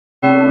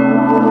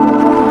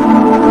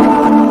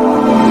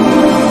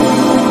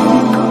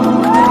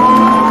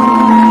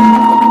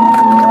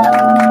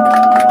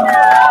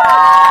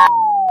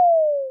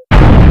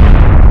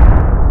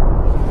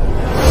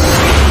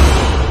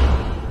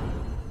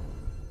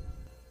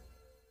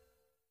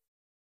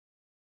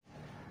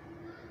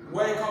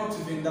Welcome to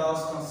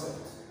VINDAL'S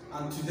concept,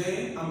 and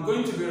today I'm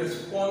going to be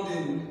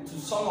responding to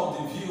some of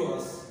the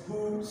viewers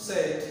who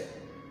said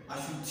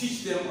I should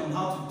teach them on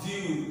how to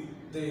deal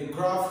with the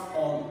graph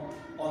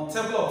on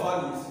table of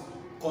values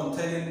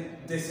containing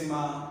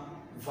decimal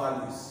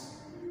values.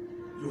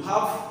 You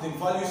have the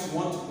values you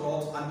want to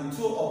plot, and the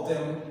two of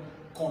them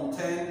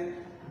contain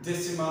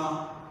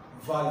decimal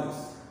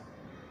values.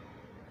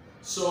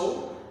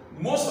 So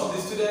most of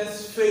the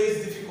students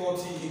face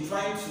difficulty in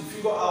trying to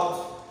figure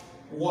out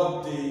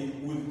what they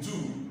will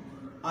do,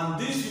 and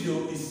this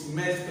video is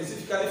made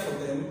specifically for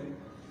them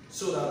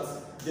so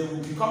that they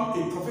will become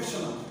a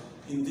professional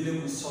in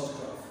dealing with such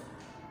graph.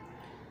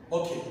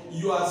 Okay,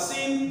 you are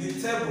seeing the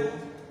table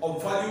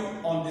of value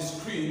on the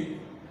screen.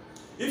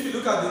 If you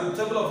look at the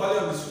table of value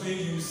on the screen,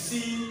 you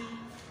see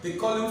the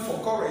column for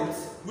current,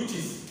 which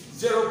is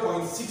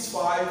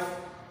 0.65,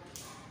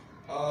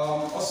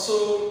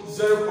 also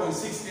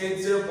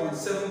 0.68,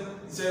 0.70,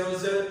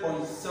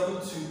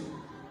 0.72.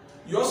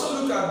 You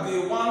also look at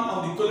the one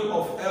on the column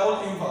of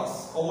L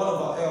inverse, or 1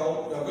 over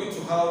L. You are going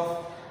to have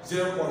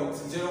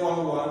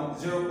 0.011,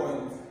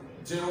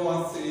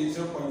 0.013,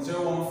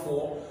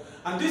 0.014,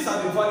 and these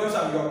are the values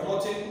that you are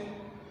plotting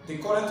the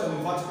current on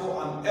the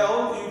vertical and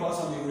L inverse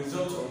on the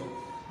horizontal.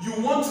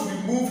 You want to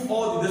remove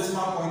all the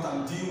decimal points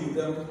and deal with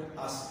them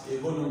as a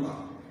whole number.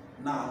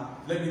 Now,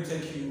 let me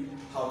take you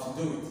how to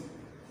do it.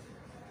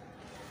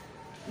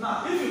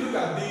 Now, if you look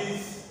at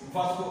these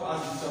vertical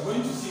axis, you are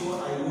going to see what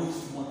I wrote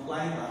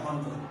multiplying by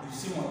 100. You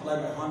see multiply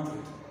by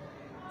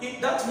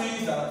 100. That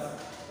means that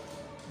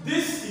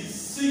this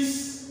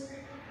is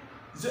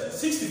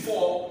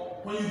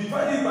 64. When you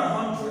divide it by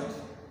 100,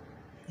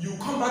 you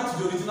come back to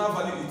the original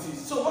value it is.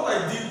 So what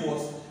I did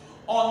was,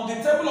 on the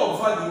table of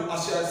value,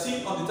 as you are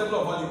seeing on the table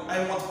of value,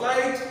 I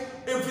multiplied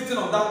everything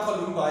on that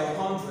column by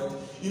 100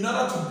 in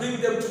order to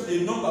bring them to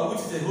a number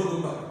which is a whole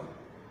number.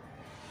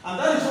 And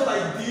that is what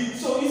I did.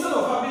 So instead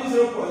of having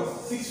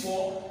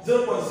 0.64,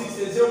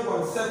 0.68,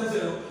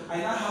 0.70, I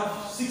now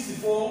have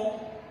 64,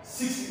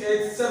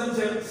 68,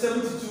 70,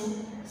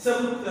 72,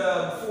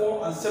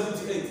 74, and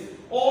 78.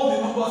 All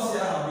the numbers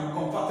here have been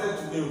converted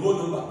to a whole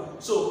number.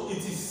 So it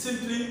is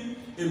simply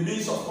a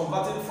means of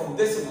converting from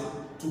decimal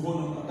to whole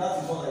number. That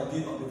is what I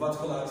did on the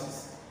vertical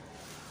axis.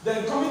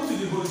 Then coming to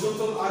the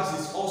horizontal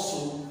axis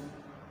also,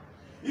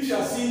 if you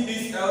are seeing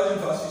this L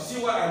inverse, you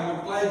see why I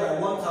multiply by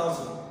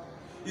 1000.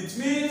 It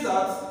means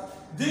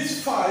that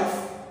this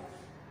 5,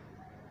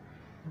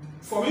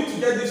 for me to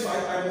get this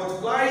 5, I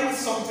multiplied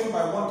something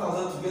by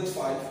 1000 to get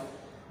 5.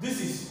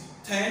 This is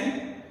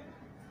 10.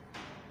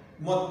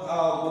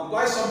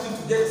 Multiply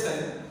something to get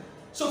 10.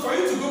 So for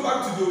you to go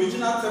back to the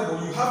original table,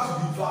 you have to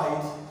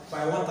divide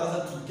by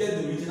 1000 to get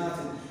the original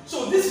thing.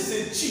 So this is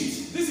a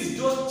cheat. This is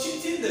just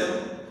cheating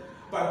them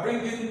by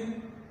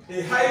bringing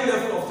a high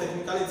level of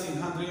technicality in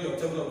handling your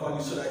table of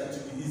values so that it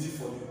will be easy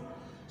for you.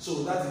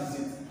 So that is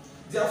it.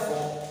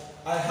 Therefore,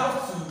 I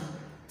have to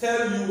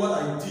tell you what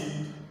I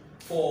did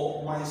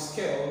for my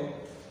scale.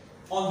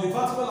 On the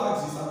vertical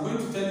axis, I'm going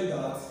to tell you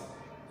that,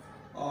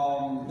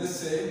 let's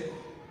say,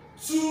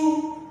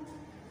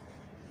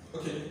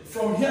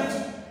 from here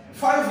to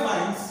 5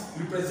 lines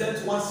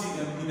represent 1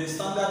 cm in a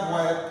standard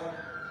wire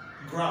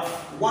graph.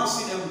 1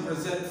 cm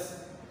represents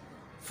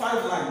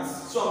 5 lines.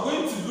 So I'm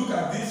going to look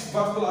at this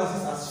vertical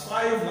axis as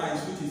 5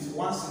 lines, which is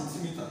 1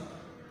 centimeter.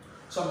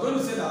 So I'm going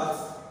to say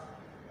that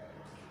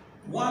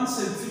 1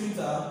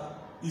 centimeter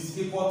is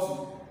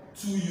equal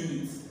to 2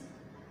 units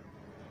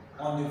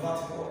on the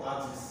vertical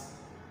axis.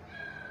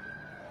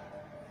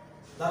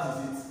 That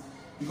is it.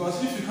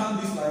 Because if you count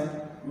this line,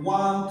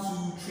 1, 2,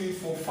 3,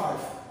 4, 5.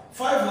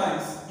 5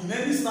 lines in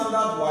any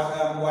standard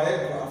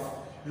wire graph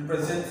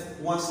represent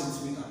 1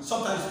 centimeter.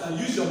 Sometimes you can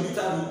use your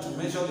meter rule to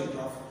measure the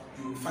graph.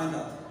 You will find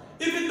that.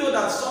 Even though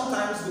that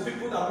sometimes the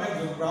people that make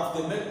the graph,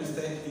 they make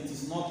mistakes, it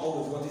is not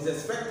always what is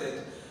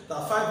expected.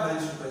 That 5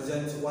 lines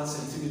represent 1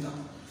 centimeter.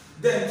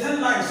 Then 10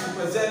 lines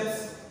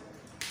represent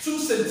 2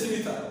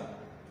 centimeter.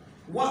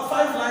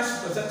 5 lines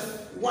represent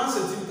 1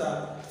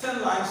 centimeter.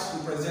 10 lines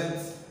represent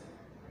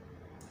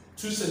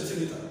 2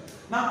 centimeter.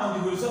 Now on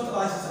the horizontal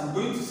axis, I'm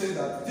going to say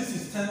that this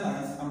is 10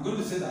 lines. I'm going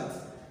to say that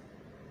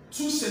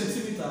 2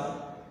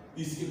 centimeter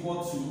is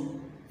equal to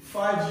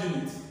 5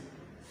 units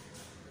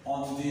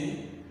on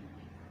the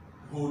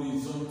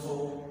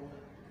horizontal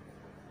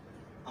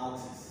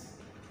axis.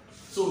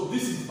 So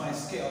this is my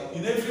scale.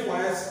 In every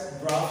wires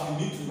graph, you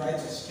need to write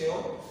a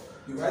scale.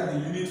 You write the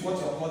unit, what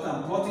you're plotting.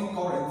 I'm plotting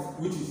current,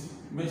 which is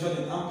measured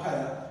in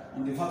ampere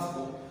on the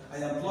vertical. I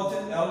am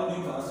plotting L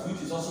inverse,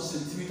 which is also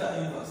centimeter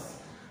inverse.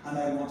 And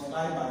I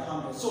multiply by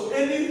 100. So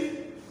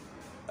any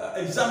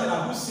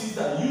examiner who sees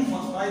that you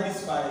multiply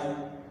this by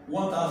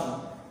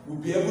 1000 will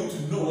be able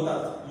to know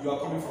that you are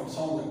coming from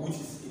somewhere, which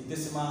is a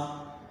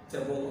decimal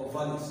table of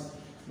values.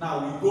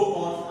 Now we go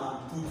on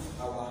and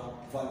put our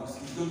values.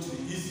 It's going to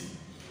be easy.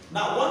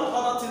 Now, one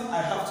other thing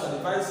I have to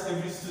advise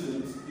every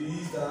student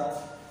is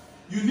that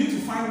you need to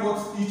find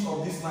what each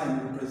of these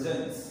lines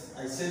represents.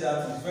 I say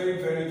that is very,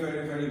 very,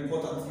 very, very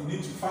important. You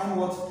need to find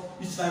what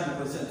each line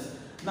represents.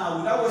 Now,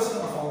 without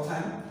wasting of our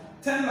time,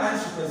 10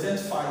 lines represent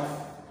 5.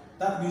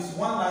 That means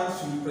one line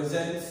should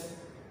represent,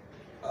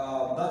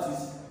 that is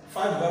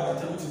 5 divided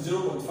by 10, which is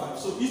 0.5.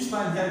 So each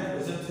line here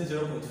representing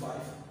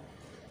 0.5.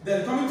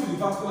 Then coming to the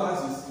vertical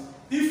axis,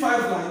 if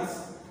 5 lines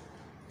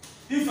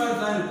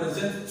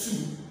represent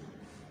 2,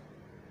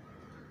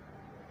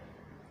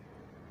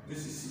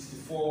 this is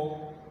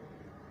 64,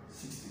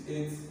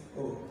 68,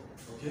 oh,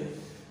 okay.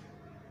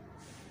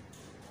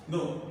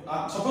 No,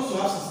 I'm supposed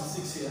to have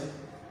 66 here.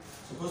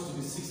 Supposed to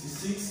be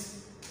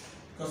 66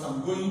 because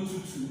I'm going to 2.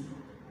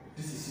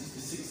 This is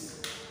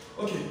 66.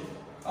 Okay.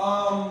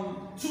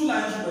 2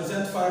 lines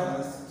represent 5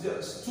 lines.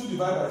 Just 2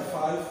 divided by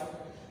 5,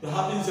 you're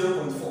having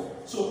 0.4.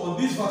 So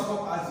on this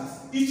vertical axis,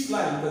 each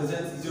line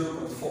represents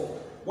 0.4.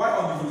 While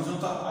on the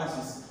horizontal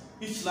axis,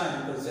 each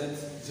line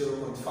represents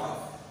 0.5.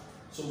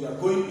 So we are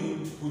going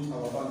in to put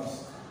our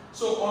values.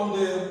 So on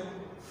the,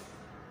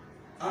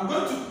 I'm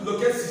going to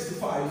locate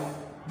 65.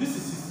 This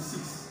is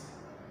 66.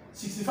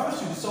 65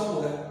 should be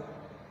somewhere.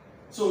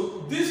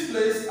 So this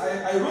place,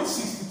 I wrote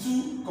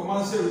 62,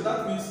 0.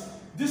 That means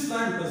this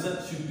line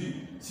represent should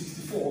be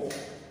 64.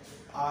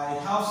 I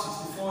have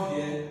 64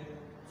 here,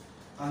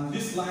 and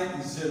this line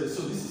is 0.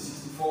 So this is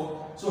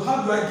 64. So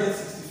how do I get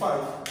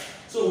 65?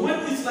 So when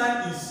each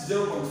line is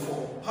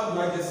 0.4, how do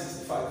I get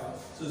 65?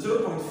 So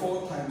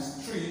 0.4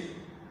 times 3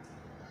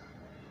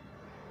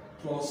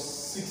 plus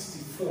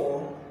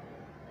 64,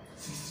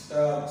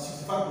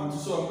 65.2.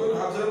 So I'm going to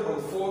have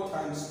 0.4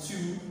 times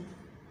 2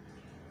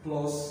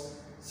 plus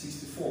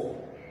 64.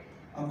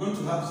 I'm going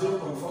to have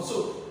 0.4.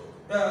 So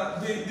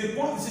the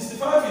point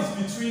 65 is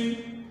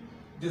between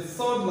the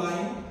third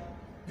line.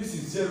 This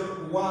is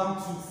 0, 1,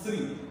 2,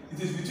 3. It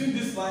is between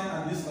this line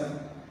and this line.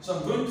 So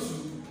I'm going to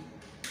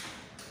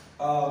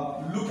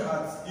look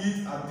at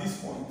it at this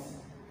point,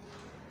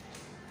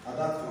 at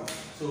that point.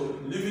 So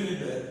leaving it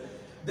there.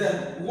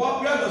 Then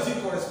where does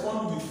it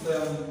correspond with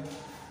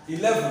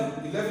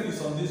 11? 11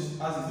 is on this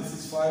axis. This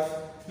is 5.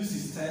 This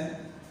is 10.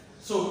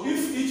 So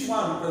if each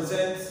one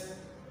represents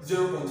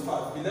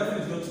 0.5,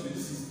 11 is going to be,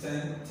 this is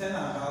 10, 10 and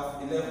a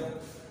half, 11.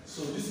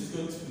 So this is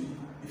going to be,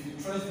 if you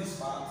trace this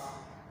part,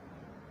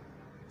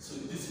 so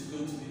this is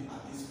going to be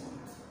at this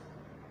point.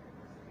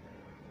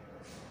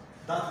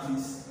 That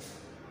is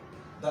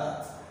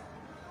that.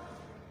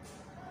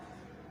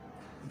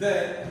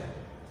 Then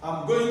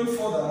I'm going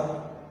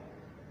further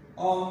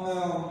on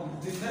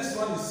the next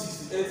one is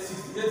 68.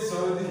 68 is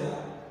already here.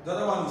 The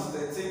other one is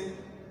 13.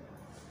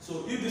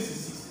 So if this is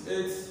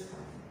 68,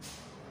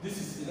 this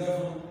is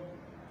 11,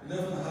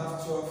 11 and a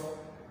half, 12,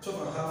 12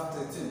 and a half,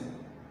 13.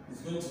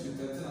 It's going to be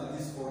 13 at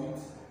this point,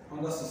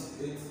 under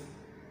 68.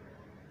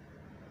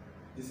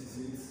 This is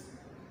it.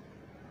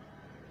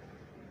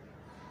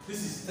 This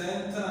is 10,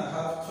 10 and a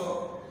half,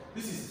 12.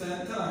 This is 10, 10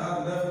 and a half,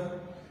 11,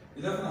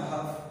 11 and a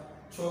half,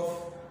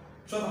 12,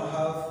 12 and a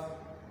half,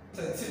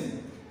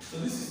 13. So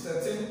this is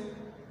 13,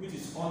 which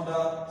is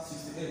under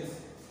 68.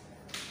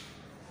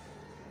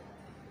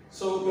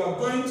 So we are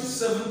going to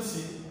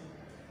 70.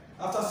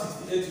 After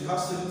 68, you have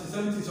 70.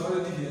 70 is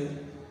already here.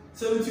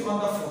 70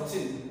 under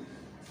 14.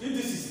 If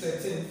this is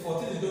 13,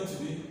 14 is going to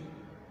be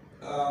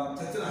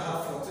 13 and a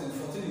half, 14.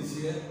 14 is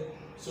here.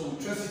 So we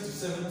trace it to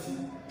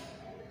 70.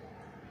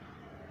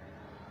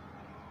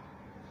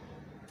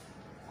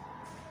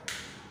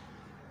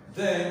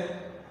 Then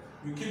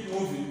we keep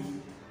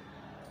moving.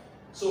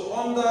 So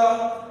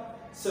under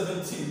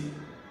 17,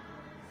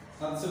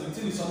 and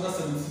 17 is under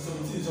 17.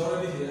 17 is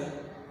already here.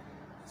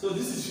 So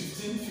this is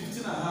 15,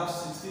 15 and a half,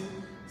 16,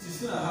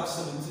 16 and a half,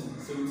 17.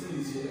 17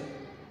 is here,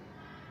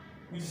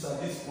 which is at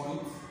this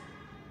point.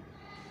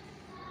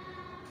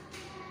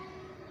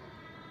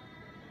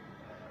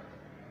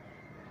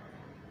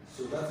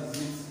 So that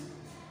is it.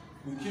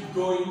 We keep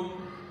going.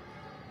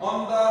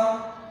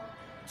 Under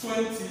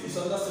 20 is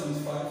under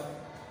 75.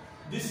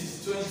 This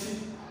is 20.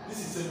 This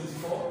is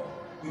 74.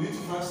 We need to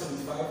find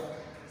 75.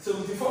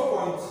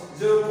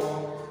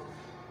 74.04.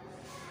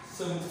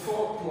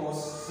 74 plus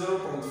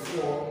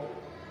 0.4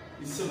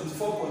 is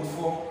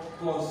 74.4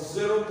 plus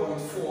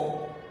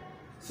 0.4,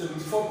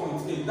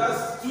 74.8.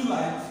 That's 2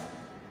 lines.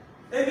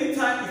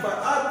 Anytime if I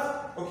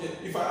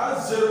add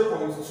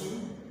 0.2,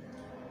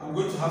 I'm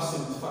going to have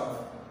 75.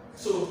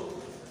 So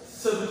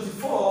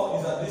 74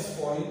 is at this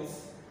point,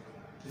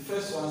 the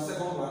first one,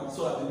 second one,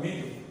 so at the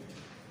middle.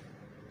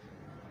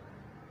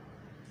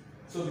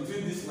 So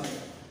between this line.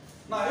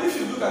 Now if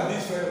you look at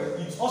this very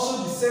well, it's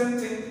also the same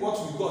thing what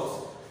we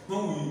got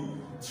when we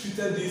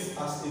treated this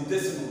as a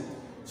decimal.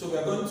 So we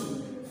are going to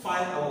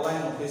find our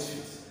line of base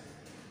fit.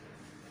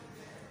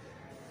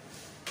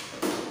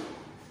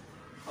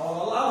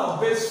 Our line of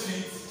base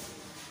fit,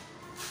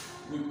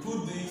 we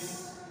put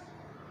this.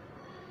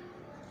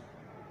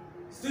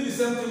 Still the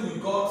same thing we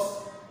got.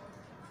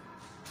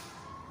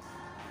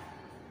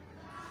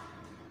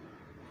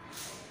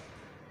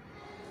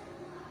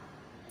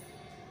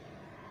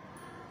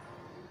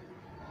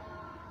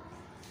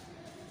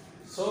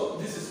 So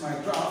this is my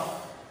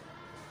graph.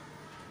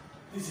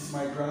 This is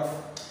my graph.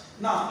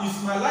 Now,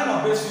 it's my line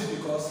of base fit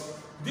because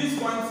this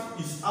point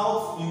is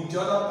out in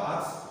the other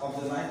part of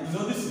the line. You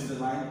know, this is the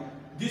line.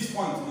 this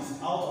point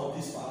is out of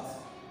this part,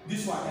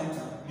 this one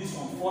enter, this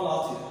one fall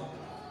out here,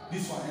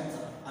 this one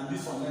enter, and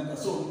this one enter.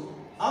 So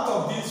out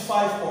of these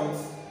 5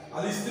 points,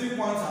 at least 3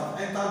 points have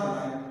entered the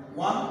line.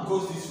 One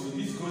goes this way,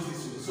 this goes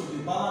this way. So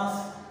they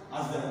balance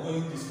as they are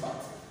going this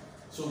part.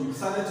 So we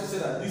decided to say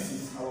that this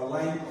is our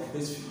line of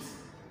base fit.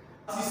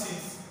 This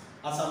is,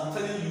 as I'm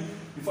telling you,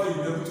 before you'll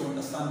be able to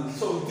understand it.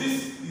 So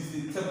this is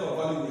the table of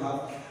value we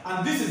have.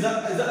 And this is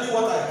exactly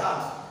what I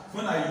had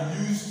when I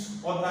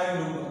used ordinary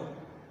number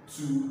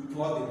to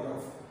plot the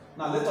graph.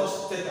 Now let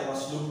us take our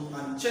slope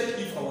and check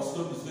if our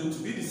slope is going to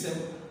be the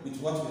same with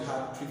what we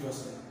had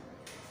previously.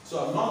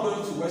 So I'm not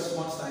going to waste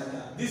much time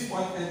here. This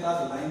point entered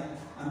the line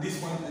and this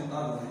point entered the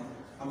line.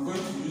 I'm going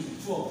to use the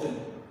two of them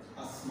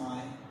as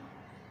my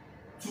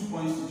 2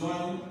 points to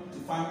join to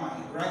find my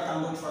right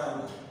angle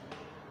triangle.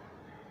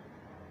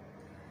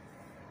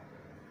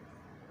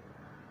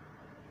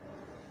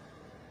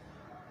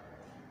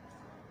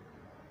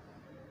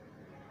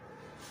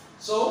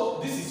 So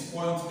this is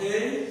point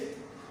A,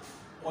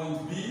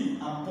 point B,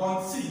 and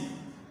point C.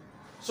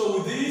 So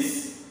with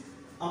this,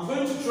 I'm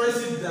going to trace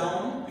it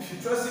down. If you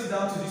trace it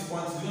down to this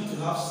point, it's going to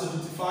have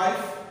 75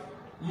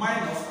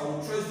 minus, I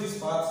will trace this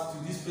part to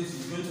this place,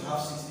 it's going to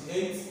have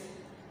 68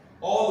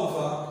 all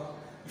over.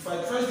 If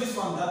I trace this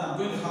one down, I'm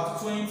going to have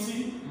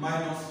 20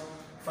 minus.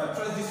 If I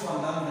trace this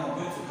one down, I'm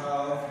going to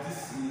have,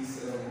 this is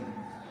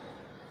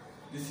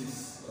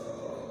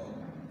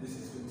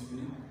going to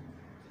be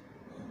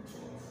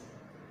 12.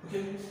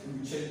 Okay,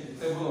 we check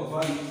the table of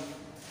value,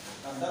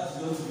 and that's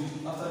going to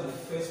be after the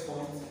first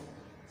point,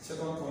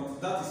 second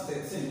point, that is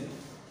 13.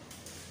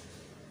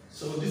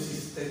 So this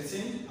is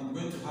 13, I'm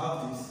going to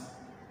have this.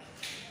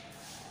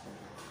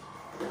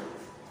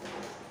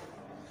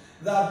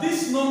 That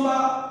this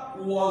number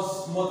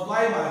was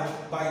multiplied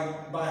by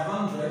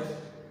 100,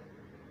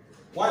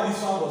 while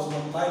this one was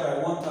multiplied by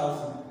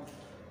 1000.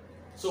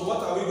 So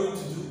what are we going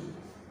to do?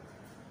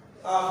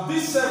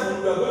 This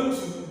 7, we are going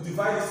to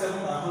divide the 7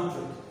 by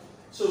 100.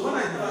 So when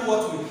I do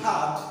what we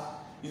had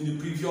in the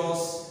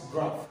previous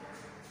graph,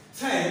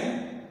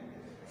 10,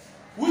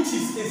 which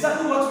is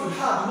exactly what we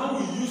had when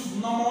we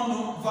used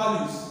normal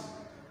values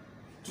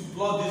to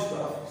plot this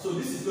graph. So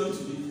this is going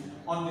to be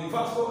on the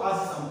vertical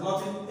axis, I'm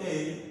plotting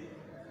A.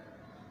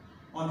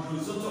 On the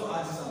horizontal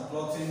axis, I'm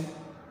plotting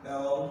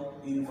L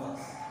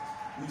inverse,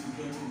 which is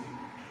going to be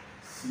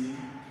C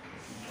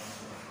inverse.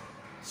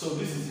 So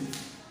this is it.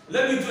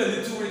 Let me do a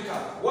little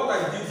recap. What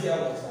I did here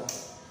was that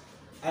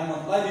I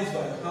multiply this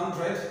by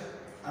 100,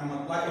 I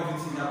multiply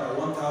everything here by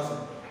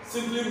 1000.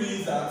 Simply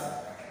means that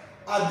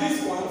at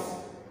this point,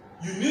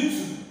 you need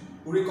to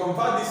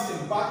reconvert this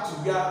thing back to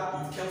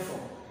where it came from.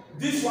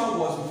 This one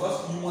was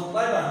because you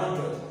multiply by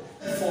 100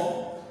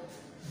 before.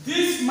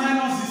 This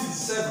minus this is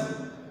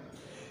 7.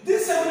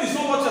 This 7 is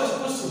not what you're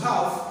supposed to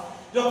have.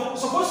 You're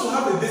supposed to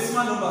have a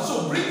decimal number.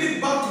 So bring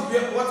it back to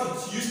where what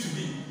it used to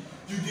be.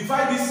 You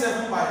divide this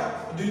 7 by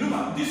the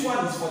number. This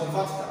one is for the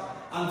vertical.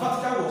 And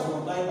vertical was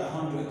multiplied by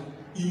 100.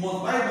 You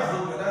multiplied by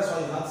 100, that's why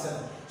you had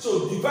 7.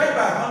 So divide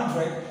by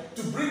 100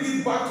 to bring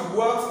it back to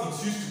what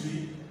it used to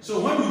be.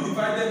 So when we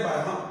divided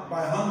by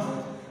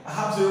 100, I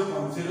have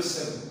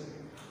 0.07.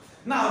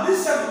 Now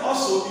this 7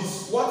 also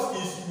is what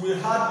we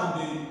had on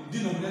the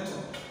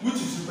denominator, which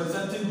is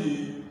representing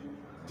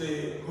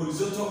the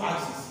horizontal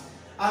axis.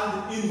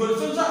 And in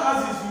horizontal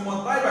axis, we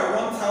multiply by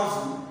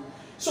 1000.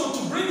 So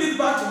to bring it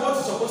back to what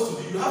it's supposed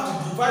to be, you have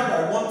to divide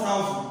by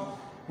 1000.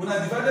 When I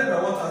divided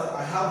by 1000,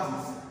 I have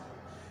this.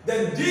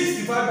 Then this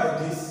divided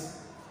by this,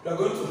 you are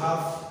going to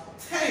have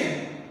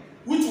 10,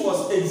 which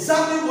was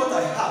exactly what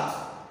I had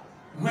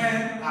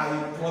when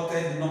I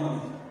plotted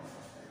normally.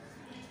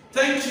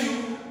 Thank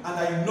you, and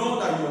I know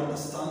that you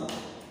understand.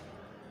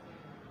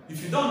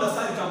 If you don't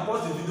understand, you can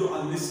pause the video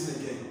and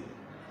listen again.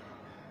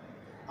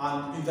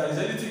 And if there is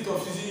anything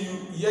confusing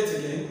you yet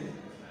again,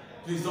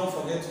 please don't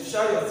forget to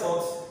share your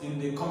thoughts in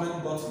the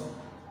comment button.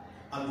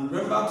 And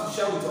remember to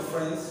share with your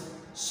friends,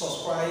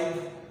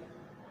 subscribe,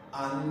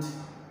 and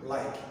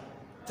like.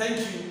 Thank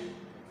you.